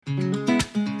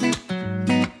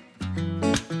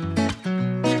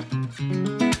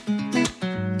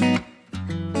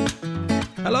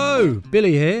Hello,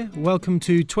 Billy here. Welcome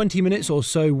to 20 Minutes or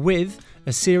So With,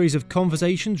 a series of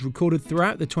conversations recorded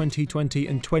throughout the 2020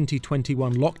 and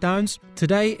 2021 lockdowns.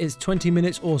 Today it's 20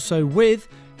 Minutes or So With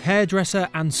hairdresser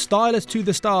and stylist to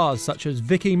the stars such as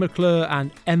Vicky McClure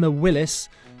and Emma Willis.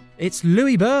 It's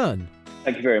Louis Byrne.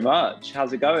 Thank you very much.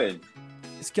 How's it going?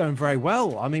 It's going very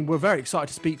well. I mean, we're very excited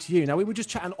to speak to you. Now, we were just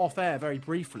chatting off air very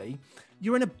briefly.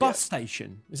 You're in a bus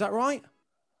station, is that right?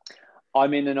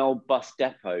 I'm in an old bus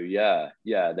depot, yeah,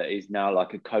 that is now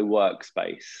like a co-work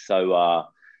space. So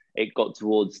it got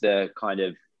towards the kind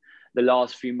of the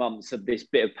last few months of this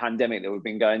bit of pandemic that we've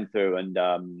been going through, and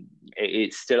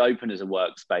it's still open as a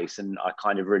workspace, and I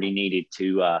kind of really needed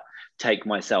to take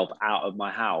myself out of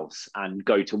my house and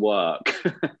go to work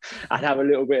and have a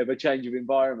little bit of a change of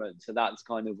environment. So that's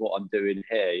kind of what I'm doing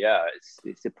here. Yeah,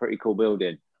 it's a pretty cool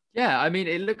building. Yeah, I mean,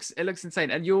 it looks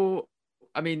insane, and you're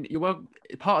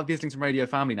part of the Islington Radio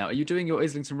family now. Are you doing your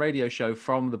Islington Radio show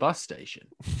from the bus station?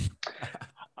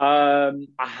 I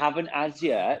haven't as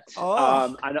yet.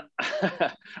 Oh.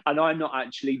 And I'm not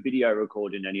actually video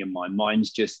recording any of mine.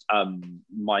 Mine's just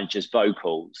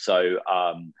vocal. So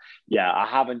I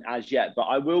haven't as yet, but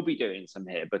I will be doing some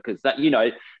here because that,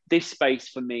 this space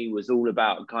for me was all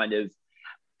about kind of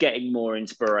getting more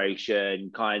inspiration,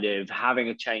 kind of having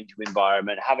a change of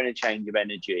environment, having a change of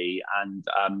energy. And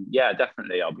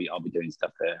definitely I'll be doing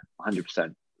stuff here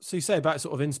 100%. So you say about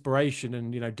sort of inspiration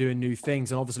and, doing new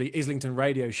things, and obviously Islington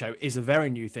Radio Show is a very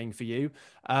new thing for you.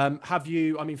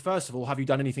 First of all, have you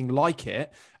done anything like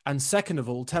it? And second of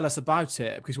all, tell us about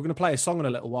it, because we're going to play a song in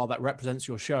a little while that represents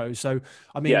your show. So,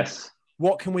 yes.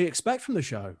 What can we expect from the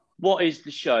show? What is the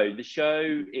show? The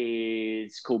show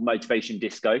is called Motivation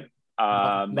Disco.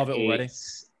 Love it already.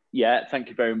 Yeah, thank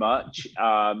you very much.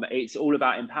 It's all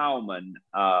about empowerment.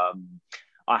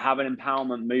 I have an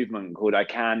empowerment movement called I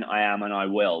Can, I Am, and I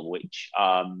Will, which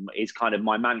is kind of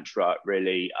my mantra,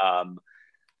 really.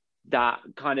 That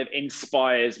kind of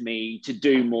inspires me to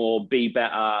do more, be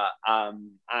better,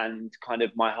 and kind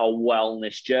of my whole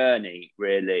wellness journey,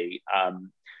 really,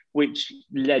 which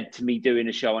led to me doing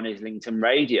a show on Islington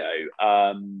Radio.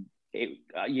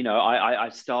 I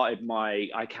started my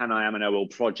I Can, I Am, and I Will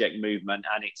project movement,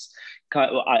 and it's kind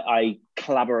of, I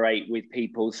collaborate with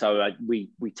people. So we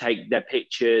take their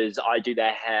pictures, I do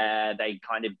their hair, they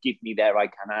kind of give me their I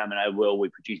Can, I Am, and I Will. We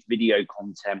produce video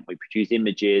content, we produce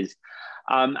images,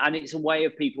 and it's a way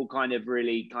of people kind of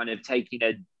really kind of taking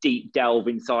a deep delve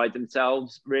inside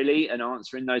themselves, really, and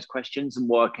answering those questions and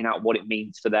working out what it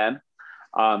means for them.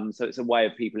 So it's a way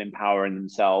of people empowering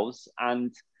themselves,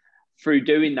 and through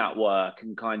doing that work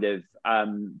and kind of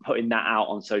putting that out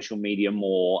on social media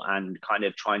more, and kind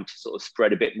of trying to sort of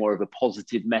spread a bit more of a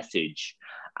positive message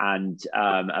and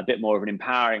a bit more of an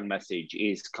empowering message,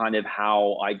 is kind of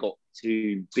how I got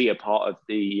to be a part of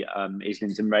the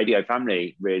Islington Radio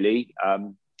family, really,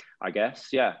 I guess,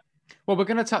 yeah. Well, we're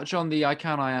going to touch on the I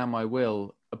Can, I Am, I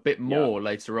Will a bit more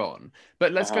later on,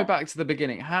 but let's go back to the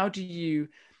beginning. How do you...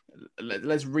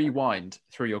 Let's rewind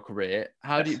through your career.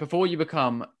 How do you, before you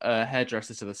become a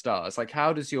hairdresser to the stars, like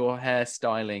how does your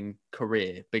hairstyling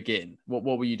career begin? What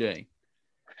were you doing?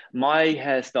 My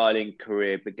hairstyling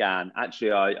career began,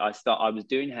 actually, I was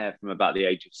doing hair from about the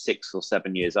age of 6 or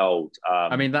 7 years old.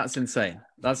 That's insane.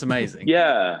 That's amazing.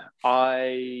 Yeah.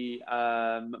 My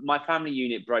family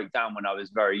unit broke down when I was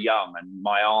very young, and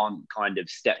my aunt kind of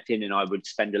stepped in, and I would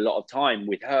spend a lot of time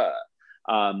with her.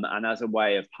 And as a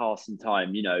way of passing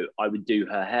time, I would do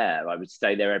her hair. I would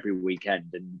stay there every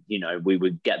weekend, and, we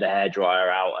would get the hairdryer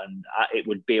out, and it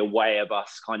would be a way of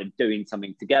us kind of doing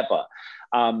something together.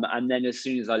 And then as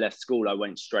soon as I left school, I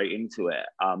went straight into it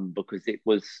because it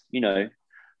was,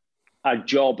 a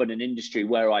job and an industry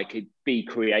where I could be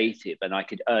creative and I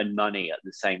could earn money at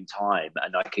the same time,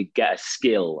 and I could get a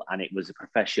skill, and it was a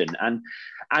profession.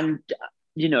 And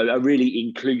a really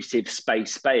inclusive safe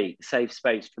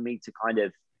space for me to kind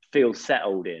of feel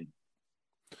settled in.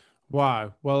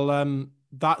 Wow. Well,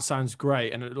 that sounds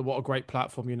great. And what a great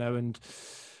platform, and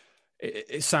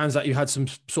it sounds like you had some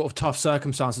sort of tough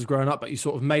circumstances growing up, but you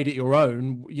sort of made it your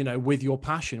own, with your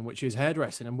passion, which is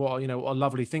hairdressing. And what a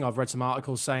lovely thing. I've read some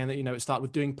articles saying that, it started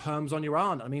with doing perms on your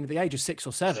aunt. I mean, at the age of 6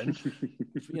 or 7,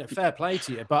 fair play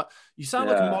to you, but you sound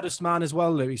like a modest man as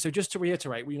well, Louis. So just to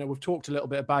reiterate, we've talked a little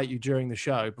bit about you during the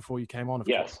show before you came on, of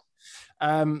course.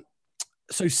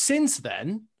 So since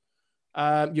then,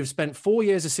 you've spent 4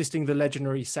 years assisting the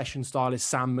legendary session stylist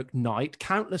Sam McKnight,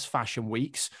 countless fashion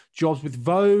weeks, jobs with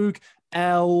Vogue,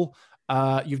 Elle.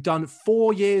 You've done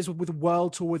 4 years with a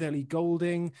world tour with Ellie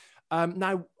Goulding.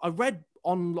 Now, I read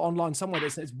online somewhere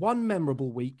that says one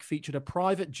memorable week featured a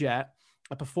private jet,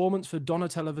 a performance for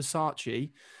Donatella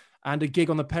Versace, and a gig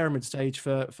on the Pyramid stage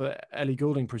for Ellie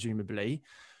Goulding, presumably.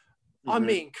 I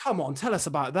mean, come on, tell us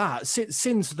about that.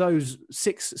 Since those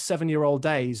 6-7-year-old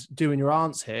days doing your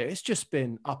aunts here, it's just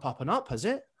been up and up, has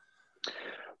it?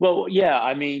 Well, yeah,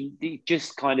 I mean, it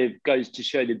just kind of goes to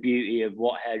show the beauty of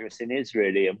what hairdressing is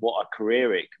really, and what a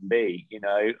career it can be. You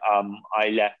know, I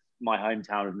left my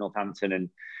hometown of Northampton and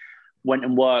went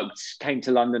and came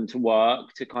to London to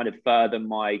work to kind of further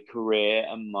my career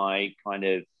and my kind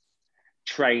of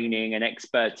training and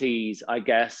expertise, I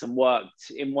guess, and worked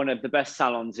in one of the best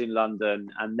salons in London,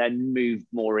 and then moved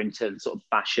more into sort of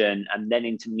fashion and then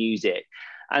into music.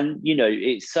 And, you know,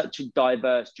 it's such a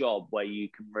diverse job where you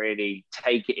can really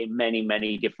take it in many,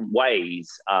 many different ways.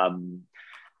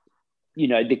 You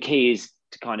know, the key is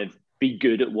to kind of be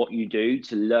good at what you do,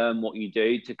 to learn what you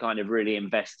do, to kind of really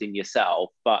invest in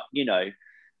yourself. But, you know,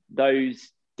 those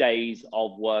days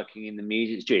of working in the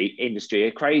music industry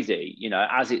are crazy, you know,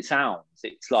 as it sounds.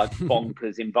 It's like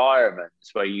bonkers environments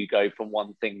where you go from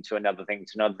one thing to another thing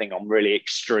on really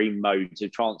extreme modes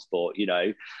of transport, you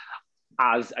know.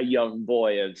 As a young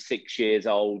boy of 6 years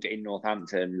old in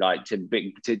Northampton, like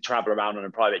to travel around on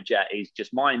a private jet is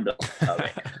just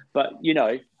mind-blowing. But, you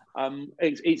know,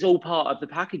 it's all part of the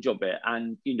package of it.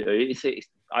 And, you know,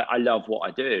 I love what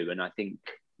I do. And I think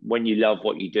when you love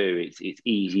what you do, it's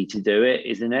easy to do it,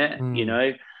 isn't it? You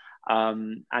know,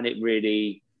 and it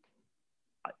really,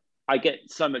 I get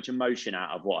so much emotion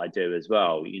out of what I do as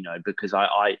well, you know, because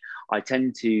I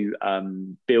tend to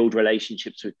build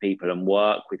relationships with people and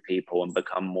work with people and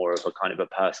become more of a kind of a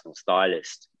personal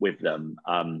stylist with them.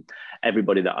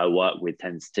 Everybody that I work with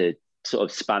tends to sort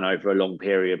of span over a long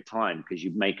period of time, because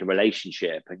you make a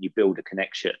relationship and you build a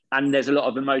connection, and there's a lot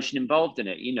of emotion involved in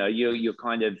it. You know,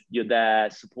 you're there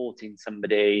supporting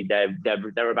somebody.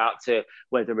 They're about to,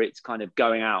 whether it's kind of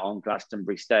going out on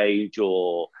Glastonbury stage,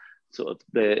 or sort of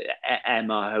the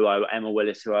Emma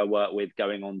Willis, who I work with,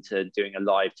 going on to doing a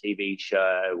live TV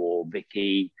show, or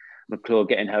Vicky McClure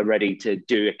getting her ready to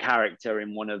do a character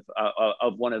in one of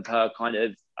her kind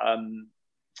of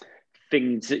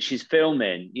things that she's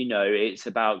filming. You know, it's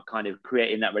about kind of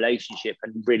creating that relationship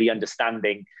and really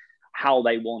understanding how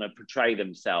they want to portray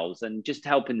themselves, and just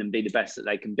helping them be the best that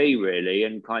they can be, really,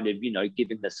 and kind of, you know,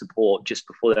 giving the support just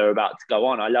before they're about to go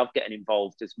on. I love getting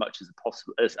involved as much as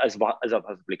possible as I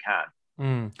possibly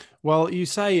can. Well, you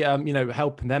say you know,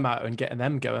 helping them out and getting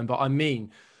them going, but I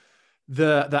mean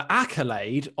the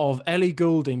accolade of Ellie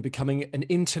Goulding becoming an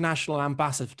international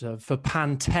ambassador for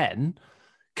Pantene.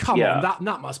 Come on,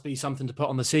 that must be something to put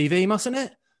on the CV, mustn't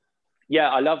it? Yeah,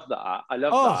 I love that.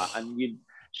 That. And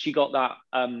she got that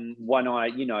when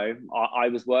I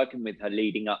was working with her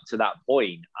leading up to that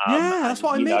point. That's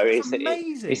what I mean. Know, it's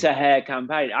amazing. It's a hair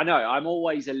campaign. I know. I'm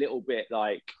always a little bit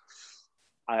like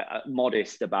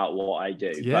modest about what I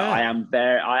do, but I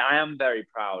am very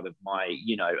proud of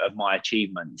my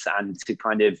achievements, and to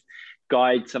kind of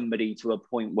guide somebody to a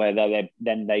point where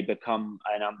they become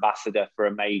an ambassador for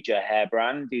a major hair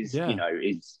brand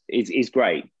is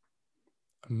great.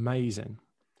 Amazing.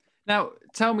 Now,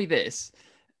 tell me this.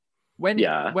 When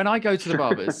I go to the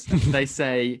barbers, they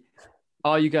say,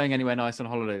 "Are you going anywhere nice on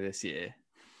holiday this year?"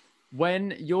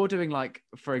 When you're doing, like,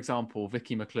 for example,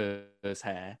 Vicky McClure's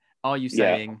hair, are you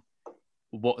saying,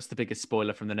 what's the biggest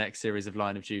spoiler from the next series of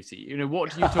Line of Duty? You know,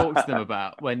 what do you talk to them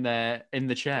about when they're in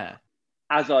the chair?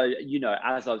 As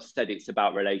I've said, it's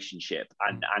about relationship,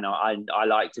 and I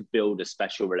like to build a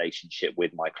special relationship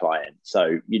with my client.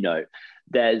 So, you know,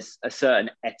 there's a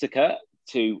certain etiquette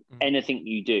to anything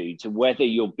you do, to whether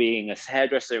you're being a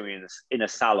hairdresser in a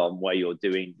salon where you're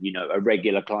doing, you know, a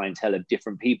regular clientele of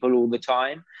different people all the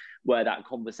time, where that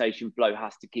conversation flow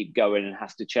has to keep going and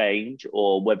has to change,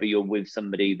 or whether you're with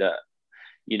somebody that,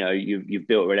 you know, you've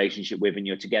built a relationship with and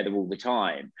you're together all the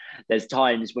time. There's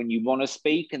times when you want to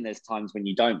speak, and there's times when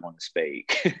you don't want to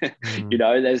speak. You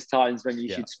know, there's times when you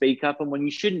should speak up and when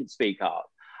you shouldn't speak up.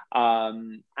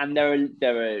 And there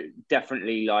are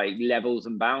definitely like levels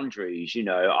and boundaries. You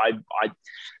know, I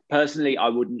personally, I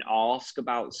wouldn't ask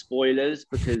about spoilers,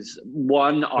 because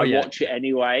one, I watch it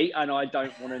anyway and I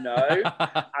don't want to know,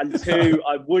 and two,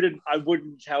 I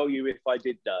wouldn't tell you if I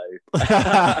did know.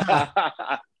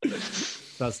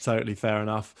 That's totally fair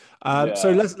enough.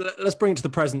 So let's bring it to the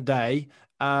present day.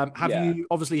 You,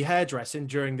 obviously, hairdressing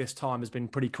during this time has been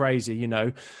pretty crazy, you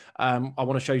know. I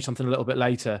want to show you something a little bit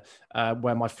later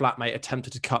where my flatmate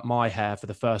attempted to cut my hair for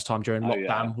the first time during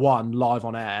lockdown 1 live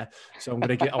on air. So I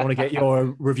want to get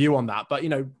your review on that. But, you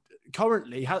know,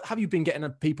 currently, have you been getting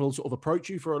people sort of approach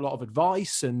you for a lot of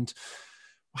advice, and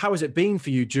how has it been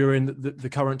for you during the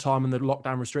current time and the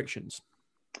lockdown restrictions?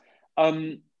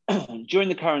 during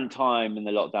the current time and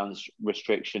the lockdown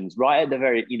restrictions, right at the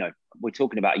very, we're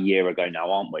talking about a year ago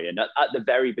now, aren't we? And at the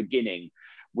very beginning,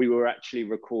 we were actually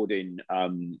recording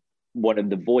one of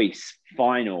the Voice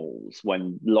finals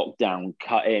when lockdown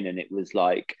cut in, and it was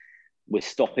like, we're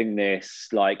stopping this,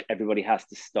 like everybody has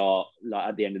to start, like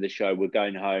at the end of the show, we're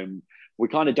going home. We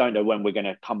kind of don't know when we're going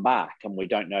to come back, and we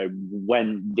don't know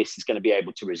when this is going to be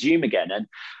able to resume again. And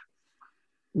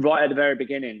right at the very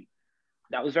beginning,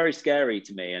 that was very scary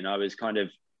to me. And I was kind of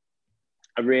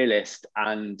a realist,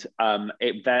 and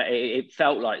it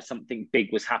felt like something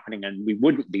big was happening and we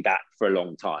wouldn't be back for a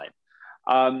long time.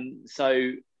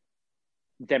 So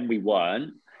then we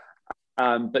weren't.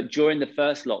 But during the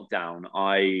first lockdown,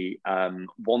 I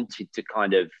wanted to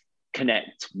kind of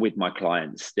connect with my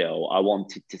clients still. I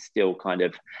wanted to still kind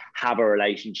of have a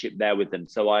relationship there with them.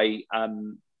 So I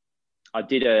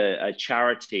did a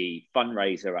charity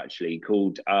fundraiser actually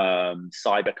called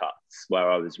Cybercuts,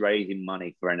 where I was raising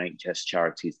money for NHS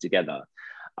charities together.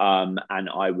 And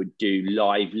I would do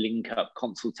live link-up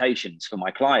consultations for my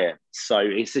clients. So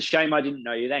it's a shame I didn't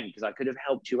know you then, because I could have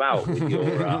helped you out with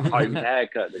your home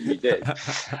haircut that you did.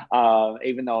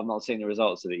 Even though I've not seen the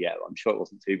results of it yet, I'm sure it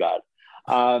wasn't too bad.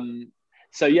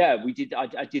 So yeah,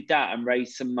 I did that and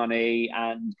raised some money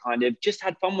and kind of just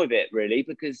had fun with it, really,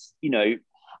 because,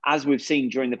 as we've seen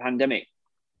during the pandemic,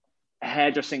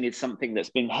 hairdressing is something that's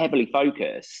been heavily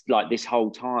focused like this whole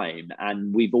time.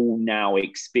 And we've all now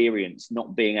experienced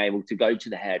not being able to go to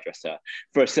the hairdresser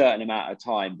for a certain amount of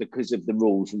time because of the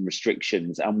rules and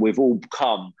restrictions. And we've all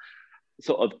become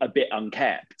sort of a bit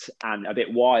unkept and a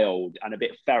bit wild and a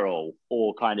bit feral,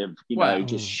 or kind of,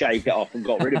 just shaved it off and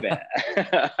got rid of it.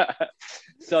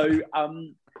 So,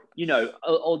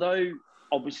 although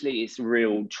obviously it's a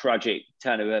real tragic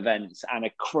turn of events and a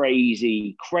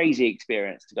crazy, crazy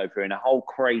experience to go through and a whole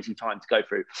crazy time to go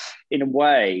through, in a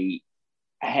way,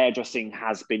 hairdressing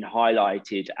has been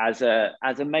highlighted as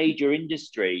a major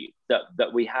industry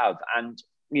that we have, and,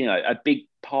 a big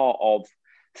part of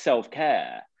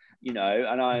self-care, and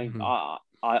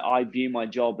I view my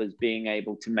job as being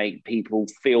able to make people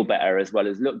feel better as well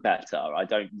as look better. I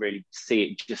don't really see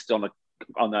it just on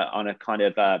a kind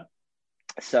of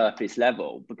surface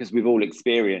level, because we've all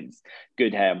experienced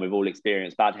good hair and we've all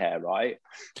experienced bad hair, right?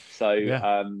 So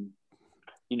yeah.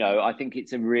 I think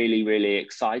it's a really, really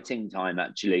exciting time,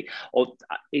 actually. Or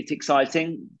it's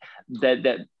exciting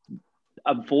that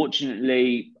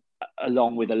unfortunately,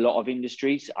 along with a lot of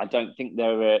industries, I don't think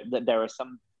there are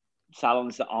some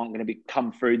salons that aren't going to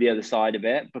come through the other side of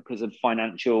it because of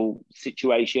financial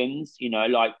situations,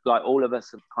 like all of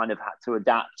us have kind of had to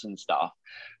adapt and stuff.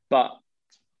 But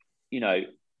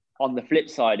on the flip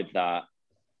side of that,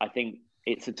 I think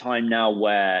it's a time now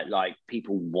where like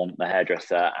people want the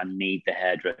hairdresser and need the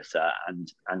hairdresser,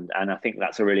 and I think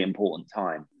that's a really important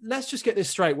time. Let's just get this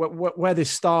straight. Where this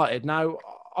started. Now,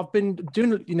 I've been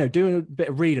doing a bit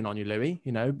of reading on you, Louis.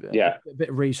 A bit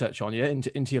of research on you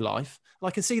into your life. And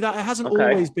I can see that it hasn't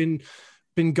always been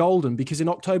golden, because in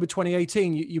October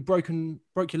 2018, you broke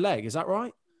your leg. Is that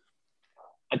right?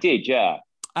 I did, yeah.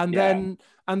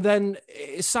 And then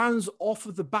it sounds off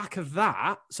of the back of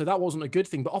that, so that wasn't a good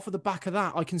thing, but off of the back of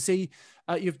that, I can see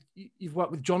you've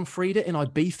worked with John Frieda in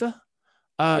Ibiza.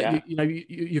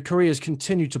 Your career has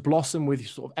continued to blossom with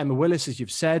sort of Emma Willis, as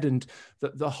you've said, and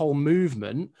the whole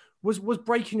movement. Was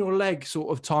breaking your leg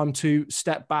sort of time to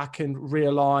step back and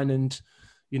realign and,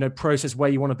 process where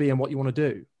you want to be and what you want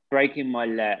to do? Breaking my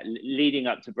leg, leading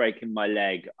up to breaking my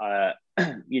leg, I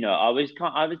was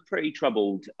pretty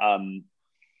troubled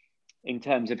in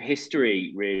terms of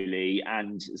history, really,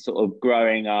 and sort of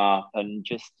growing up and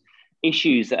just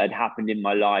issues that had happened in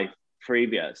my life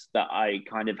previous that I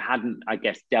kind of hadn't, I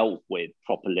guess, dealt with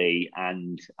properly.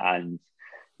 And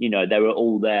they were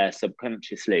all there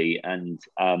subconsciously, and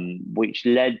which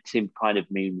led to kind of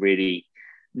me really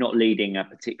not leading a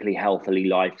particularly healthy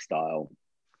lifestyle,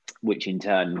 which in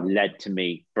turn led to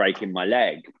me breaking my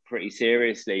leg pretty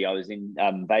seriously. I was in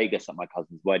Vegas at my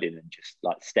cousin's wedding and just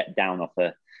like stepped down off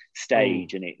a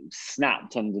stage and it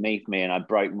snapped underneath me, and I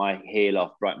broke my heel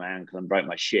off, broke my ankle and broke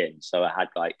my shin. So I had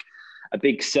like a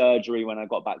big surgery when I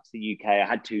got back to the UK. I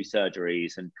had 2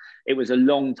 surgeries, and it was a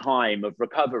long time of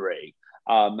recovery.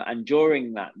 And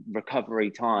during that recovery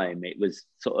time, it was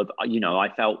sort of, I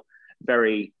felt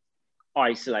very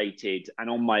isolated and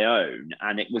on my own.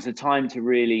 And it was a time to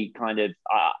really kind of,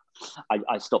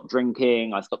 I stopped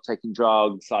drinking, I stopped taking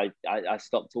drugs, I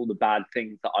stopped all the bad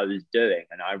things that I was doing.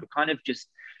 And I kind of just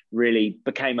really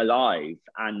became alive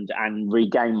and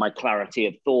regained my clarity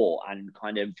of thought, and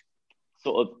kind of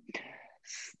sort of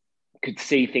could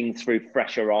see things through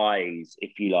fresher eyes,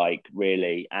 if you like,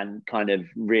 really, and kind of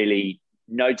really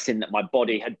noticing that my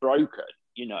body had broken,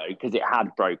 you know, because it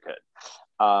had broken,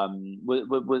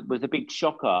 was a big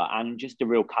shocker and just a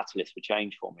real catalyst for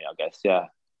change for me, I guess. Yeah.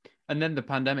 And then the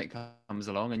pandemic comes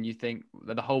along, and you think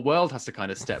that the whole world has to kind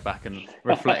of step back and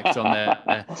reflect on their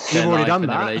life and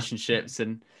their relationships.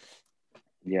 And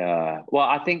yeah, well,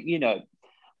 I think, you know,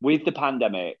 with the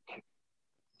pandemic,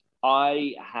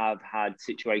 I have had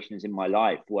situations in my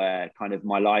life where kind of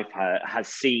my life has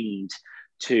seemed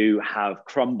to have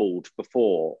crumbled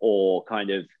before, or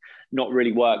kind of not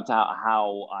really worked out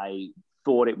how I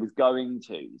thought it was going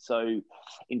to. So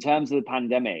in terms of the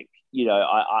pandemic, you know,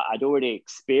 I'd already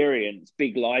experienced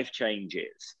big life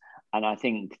changes. And I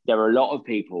think there are a lot of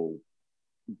people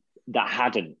that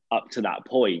hadn't up to that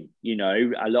point. You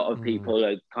know, a lot of people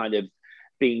are kind of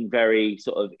being very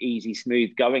sort of easy,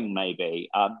 smooth going, maybe.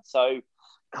 So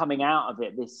coming out of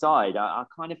it this side, I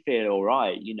kind of feel all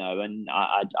right, you know, and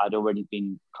I'd already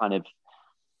been kind of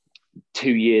 2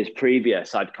 years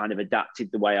previous, I'd kind of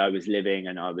adapted the way I was living,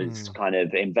 and I was kind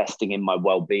of investing in my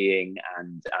well-being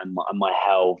and my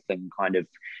health, and kind of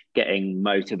getting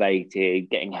motivated,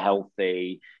 getting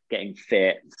healthy, getting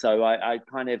fit. So I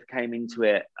kind of came into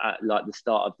it at like the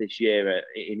start of this year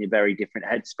in a very different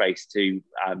headspace to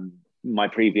my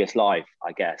previous life,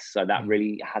 I guess. So that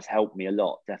really has helped me a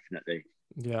lot, definitely.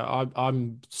 Yeah,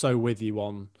 I'm so with you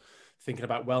on thinking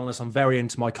about wellness. I'm very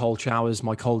into my cold showers,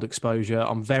 my cold exposure.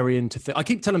 I'm very into I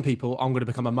keep telling people I'm going to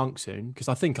become a monk soon, because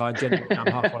I think I genuinely am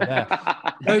halfway there.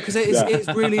 No, because it's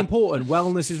really important.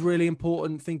 Wellness is really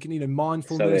important. Thinking, you know,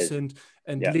 mindfulness and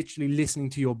literally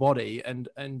listening to your body, and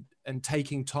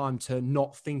taking time to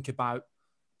not think about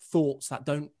thoughts that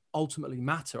don't ultimately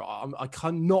matter. I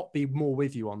cannot be more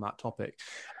with you on that topic.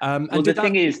 Well, the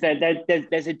thing is that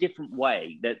there's a different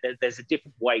way. There's a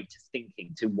different way to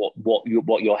thinking to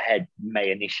what your head may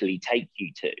initially take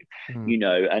you to, you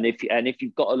know. And if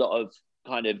you've got a lot of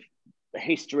kind of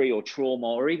history or trauma,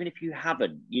 or even if you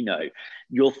haven't, you know,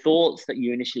 your thoughts that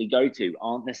you initially go to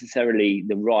aren't necessarily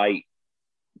the right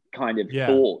kind of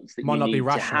thoughts that might you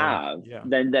need to have.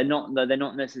 Then they're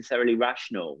not necessarily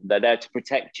rational. They're there to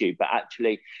protect you, but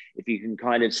actually, if you can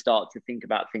kind of start to think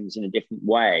about things in a different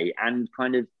way, and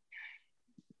kind of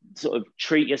sort of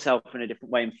treat yourself in a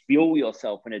different way, and fuel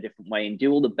yourself in a different way, and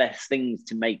do all the best things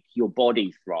to make your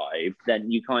body thrive, then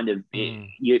you kind of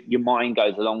your mind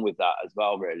goes along with that as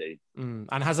well, really.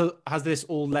 And has this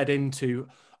all led into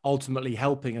ultimately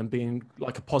helping and being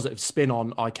like a positive spin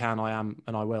on I can, I am,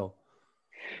 and I will?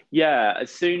 Yeah, as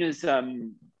soon as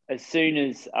I'd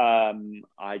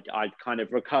kind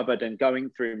of recovered and going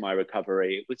through my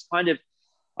recovery, it was kind of,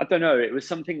 I don't know, it was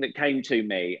something that came to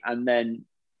me. And then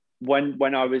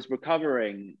when I was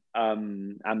recovering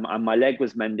and my leg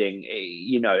was mending,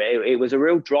 it was a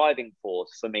real driving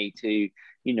force for me to,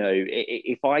 you know,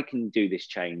 if I can do this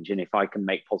change, and if I can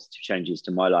make positive changes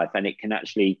to my life, and it can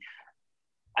actually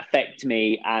affect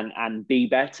me and be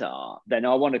better, then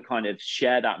I want to kind of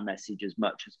share that message as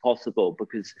much as possible,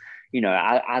 because, you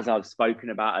know, as I've spoken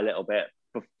about a little bit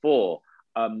before,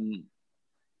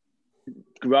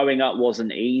 growing up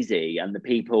wasn't easy, and the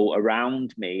people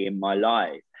around me in my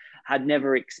life had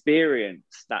never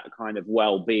experienced that kind of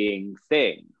well-being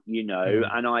thing, you know.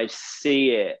 And I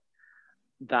see it,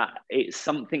 that it's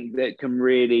something that can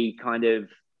really kind of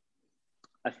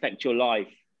affect your life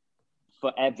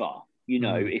forever. You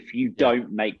know, if you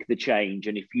don't make the change,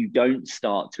 and if you don't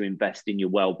start to invest in your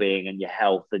well-being and your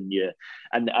health and your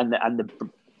and the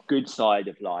good side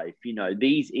of life, you know,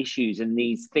 these issues and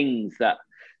these things that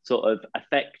sort of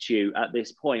affect you at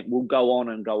this point will go on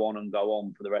and go on and go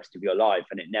on for the rest of your life,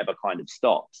 and it never kind of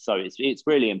stops. So it's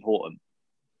really important.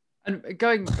 And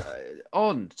going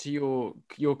on to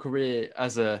your career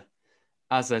as a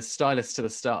stylist to the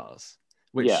stars,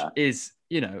 which is,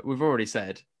 you know, we've already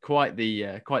said, quite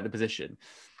the position.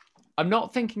 I'm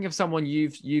not thinking of someone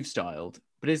you've styled,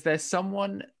 but is there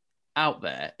someone out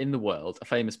there in the world, a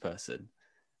famous person,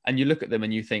 and you look at them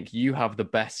and you think you have the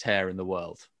best hair in the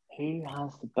world? Who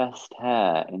has the best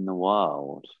hair in the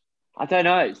world? I don't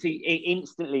know. See,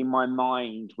 instantly my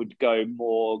mind would go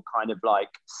more kind of like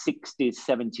 60s,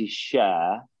 70s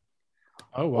Cher.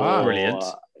 Oh, wow. Brilliant.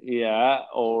 Yeah,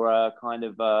 or kind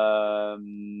of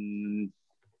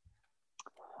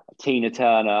Tina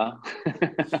Turner.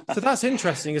 So that's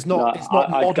interesting. It's not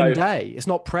modern day. It's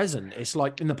not present. It's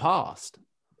like in the past.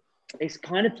 It's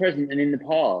kind of present and in the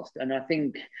past. And I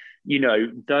think, you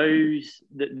know,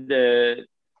 the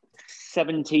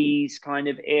 70s kind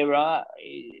of era,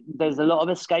 there's a lot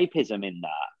of escapism in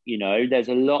that. You know, there's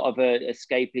a lot of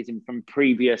escapism from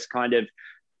previous kind of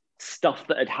stuff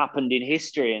that had happened in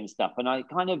history and stuff. And I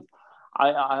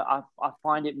I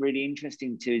find it really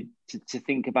interesting to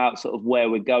think about sort of where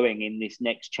we're going in this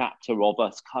next chapter of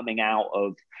us coming out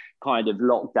of kind of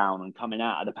lockdown and coming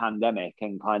out of the pandemic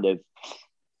and kind of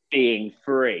being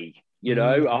free, you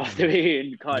know, after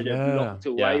being kind of locked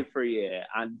away for a year,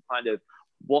 and kind of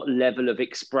what level of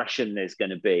expression there's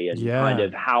going to be, and kind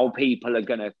of how people are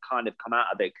going to kind of come out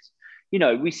of it. 'Cause, you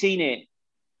know, we've seen it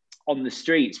on the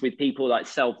streets with people like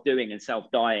self-doing and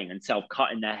self-dyeing and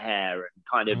self-cutting their hair, and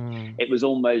kind of it was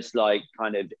almost like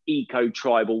kind of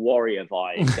eco-tribal warrior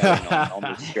vibe going on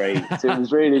the streets. It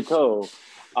was really cool.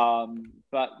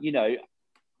 But you know,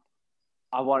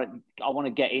 I want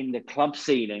to get in the club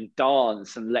scene and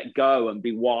dance and let go and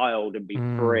be wild and be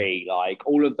free, like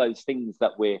all of those things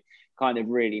that we're kind of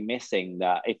really missing,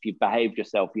 that if you behaved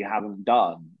yourself you haven't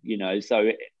done, you know.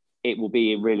 So it will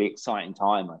be a really exciting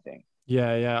time, I think.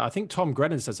 Yeah. I think Tom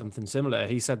Grennan said something similar.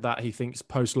 He said that he thinks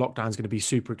post-lockdown is going to be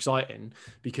super exciting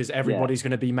because everybody's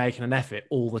going to be making an effort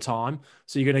all the time.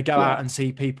 So you're going to go out and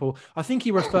see people. I think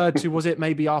he referred to, was it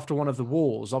maybe after one of the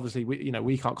wars? Obviously,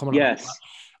 we can't comment on that.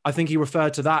 I think he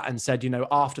referred to that and said, you know,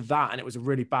 after that, and it was a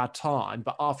really bad time,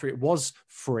 but after it was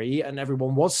free and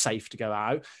everyone was safe to go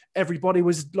out, everybody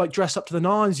was like dressed up to the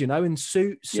nines, you know, in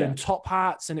suits and top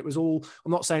hats. And it was all,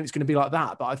 I'm not saying it's going to be like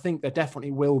that, but I think there definitely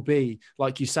will be,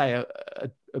 like you say,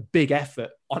 a big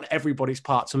effort on everybody's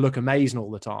part to look amazing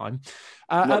all the time.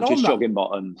 Not just jogging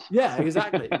bottoms. Yeah,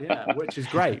 exactly. Yeah, which is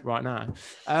great right now.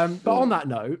 But on that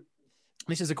note,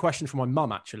 this is a question from my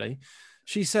mum, actually.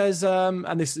 She says,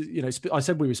 and this is, you know, I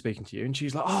said we were speaking to you, and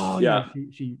she's like, oh, yeah,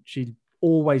 she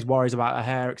always worries about her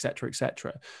hair, etc.,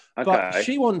 etc. Okay. But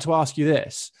she wanted to ask you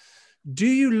this: do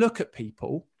you look at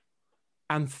people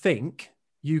and think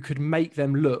you could make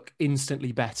them look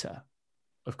instantly better?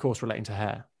 Of course, relating to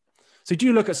hair. So do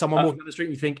you look at someone walking down the street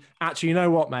and you think, actually, you know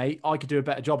what, mate, I could do a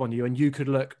better job on you, and you could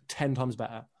look 10 times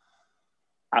better?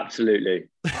 Absolutely.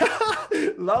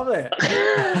 Love it.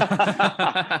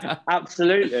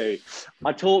 Absolutely.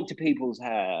 I talk to people's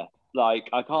hair, like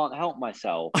I can't help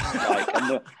myself.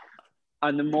 Like,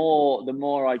 and the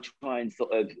more I try and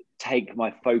sort of take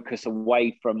my focus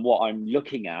away from what I'm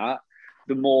looking at,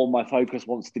 the more my focus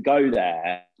wants to go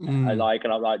there. And I'm like,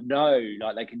 no,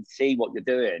 like they can see what you're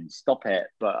doing. Stop it.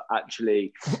 But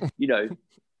actually, you know,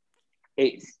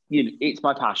 it's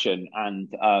my passion, and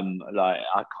like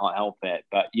I can't help it.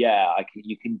 But yeah,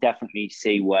 you can definitely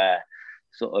see where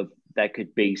sort of there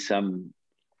could be some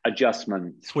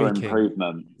adjustments for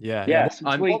improvement.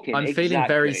 I'm tweaking, feeling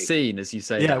very seen as you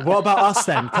say that. What about us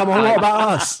then? Come on, what about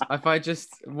us?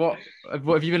 What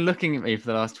have you been looking at me for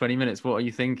the last 20 minutes? What are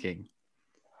you thinking?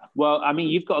 Well, I mean,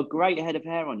 you've got a great head of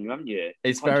hair on you, haven't you?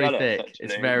 It's very thick. Actually.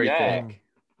 It's very thick.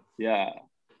 Yeah.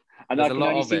 And I can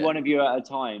only see one of you at a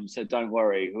time, so don't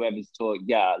worry. Whoever's talking,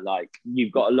 like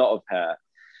you've got a lot of hair.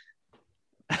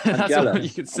 That's what you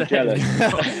could say.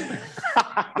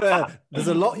 There's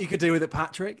a lot you could do with it,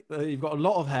 Patrick. You've got a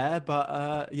lot of hair, but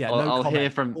I'll hear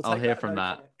from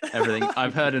that. Everything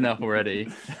I've heard enough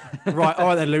already. Right, all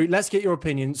right then, Louis. Let's get your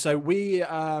opinion. So we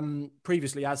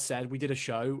previously, as said, we did a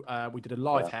show. We did a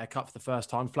live haircut for the first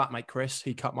time. Flatmate Chris,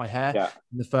 he cut my hair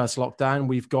in the first lockdown.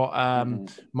 We've got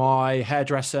my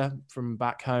hairdresser from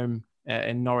back home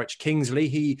in Norwich, Kingsley.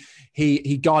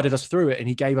 He guided us through it and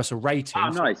he gave us a rating. Oh,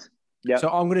 nice. Yeah.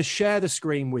 So I'm going to share the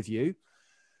screen with you.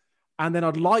 And then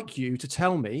I'd like you to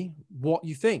tell me what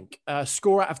you think.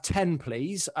 Score out of 10,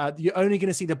 please. You're only going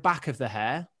to see the back of the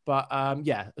hair. But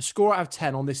a score out of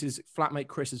 10 on this is Flatmate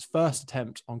Chris's first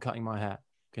attempt on cutting my hair.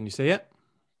 Can you see it?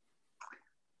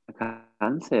 I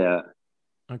can see it.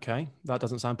 Okay, that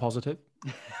doesn't sound positive.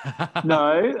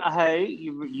 No, hey,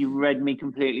 you read me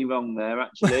completely wrong there,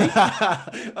 actually.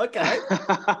 Okay.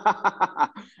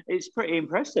 It's pretty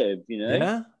impressive, you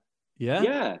know?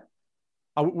 Yeah.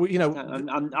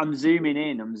 I'm zooming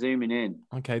in.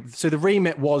 Okay, so the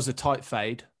remit was a tight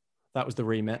fade. That was the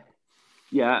remit.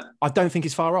 Yeah. I don't think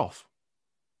it's far off.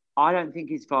 I don't think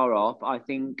it's far off. I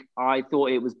thought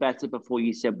it was better before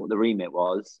you said what the remit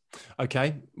was.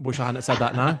 Okay, wish I hadn't said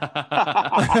that now.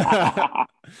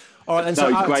 All right, then.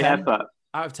 So great effort.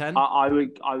 Out of 10, I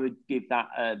would give that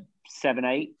a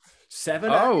 7-8.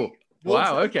 7. Oh,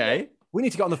 wow. Okay. We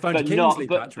need to get on the phone to Kingsley,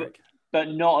 Patrick. But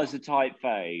not as a tight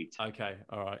fade. Okay,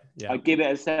 all right. Yeah. I give it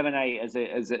a 7-8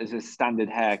 as a standard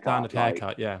haircut. Standard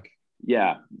haircut, yeah.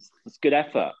 Yeah, it's good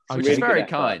effort. Which is very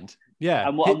kind. Yeah.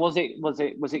 And was it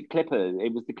clippers?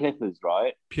 It was the clippers,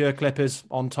 right? Pure clippers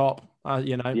on top.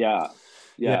 Yeah.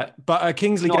 But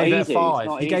Kingsley gave it a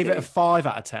 5. He gave it a 5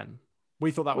 out of 10.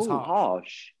 We thought that was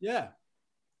harsh. Yeah.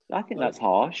 I think that's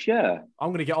harsh. Yeah. I'm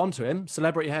going to get on to him.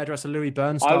 Celebrity hairdresser Louis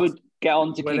Bernstein. I would get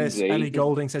on to Willis, Kingsley. Ellie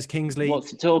Golding says Kingsley.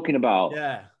 What's he talking about?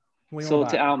 Yeah.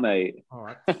 Sort it out, mate. All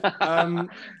right.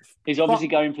 He's obviously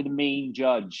going for the mean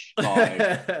judge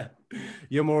vibe.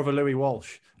 You're more of a Louis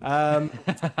Walsh.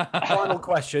 Final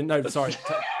question. No, sorry.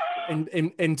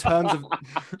 In terms of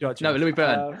no, Louis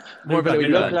Byrne. More of a Louis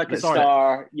You Byrne. look like a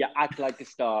star. You act like a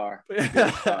star.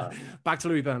 Back to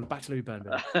Louis Byrne.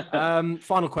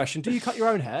 Final question. Do you cut your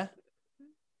own hair?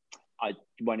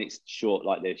 When it's short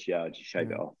like this, I just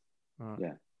shave it off. Right.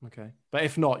 Yeah. Okay. But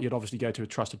if not, you'd obviously go to a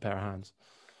trusted pair of hands.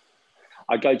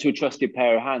 I go to a trusted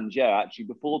pair of hands. Yeah, actually,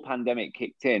 before pandemic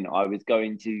kicked in, I was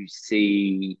going to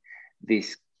see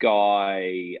this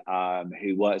guy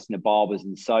who works in the barbers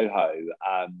in Soho.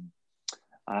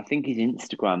 I think his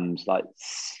Instagram's like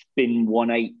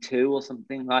Spin182 or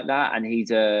something like that, and he's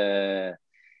a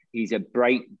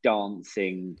break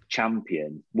dancing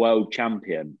champion, world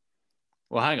champion.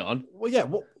 Well, hang on. Well, yeah.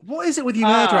 What is it with you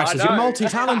hairdressers? You're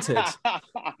multi-talented.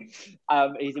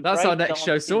 That's our next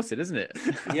show sorted, isn't it?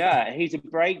 Yeah, he's a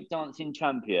break dancing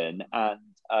champion, and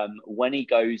when he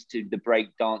goes to the break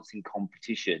dancing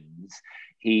competitions,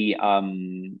 he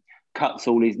cuts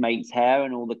all his mates' hair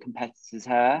and all the competitors'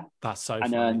 hair. That's so and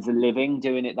funny. Earns a living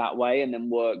doing it that way, and then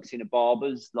works in a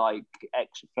barber's like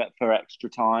for extra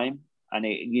time. And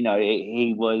he's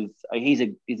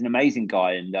an amazing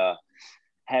guy, and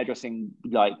hairdressing,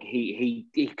 like he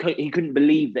couldn't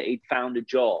believe that he'd found a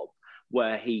job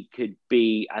where he could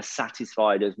be as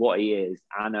satisfied as what he is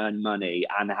and earn money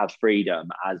and have freedom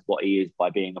as what he is by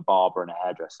being a barber and a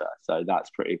hairdresser. So that's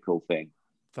a pretty cool thing.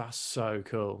 That's so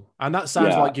cool. And that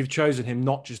sounds like you've chosen him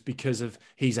not just because of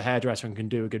he's a hairdresser and can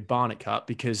do a good barnet cut,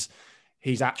 because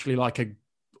he's actually like a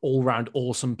all-round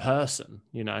awesome person,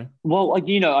 you know? Well, I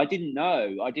didn't know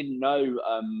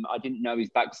his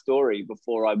backstory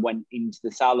before I went into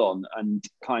the salon and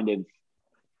kind of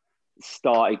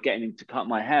started getting him to cut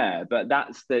my hair. But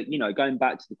that's going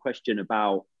back to the question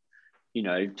about,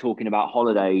 talking about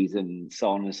holidays and so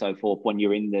on and so forth, when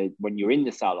you're in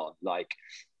the salon, like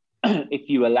if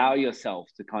you allow yourself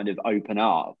to kind of open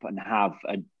up and have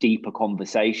a deeper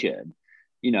conversation,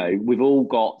 we've all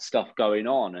got stuff going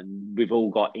on and we've all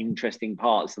got interesting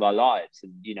parts of our lives.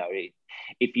 And,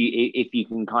 if you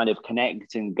can kind of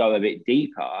connect and go a bit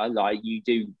deeper, like you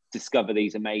do discover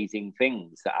these amazing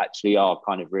things that actually are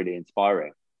kind of really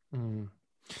inspiring. Mm.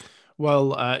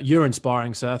 Well, you're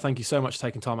inspiring, sir. Thank you so much for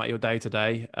taking time out of your day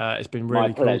today. It's been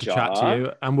really cool to chat to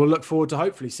you. And we'll look forward to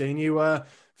hopefully seeing you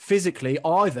physically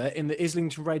either in the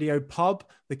Islington Radio pub,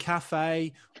 the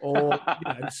cafe, or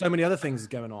so many other things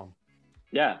going on.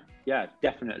 Yeah,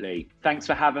 definitely. Thanks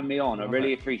for having me on. I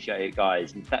really appreciate it,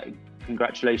 guys. And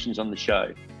congratulations on the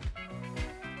show.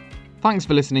 Thanks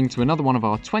for listening to another one of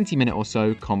our 20-minute or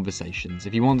so conversations.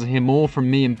 If you want to hear more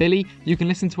from me and Billy, you can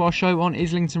listen to our show on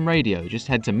Islington Radio. Just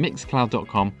head to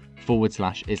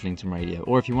mixcloud.com/Islington Radio.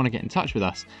 Or if you want to get in touch with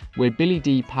us, we're Billy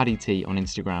D Paddy T on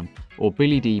Instagram or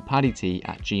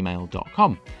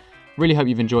billydpaddyt@gmail.com. Really hope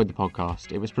you've enjoyed the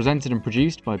podcast. It was presented and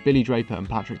produced by Billy Draper and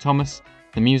Patrick Thomas.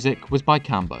 The music was by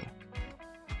Cambo.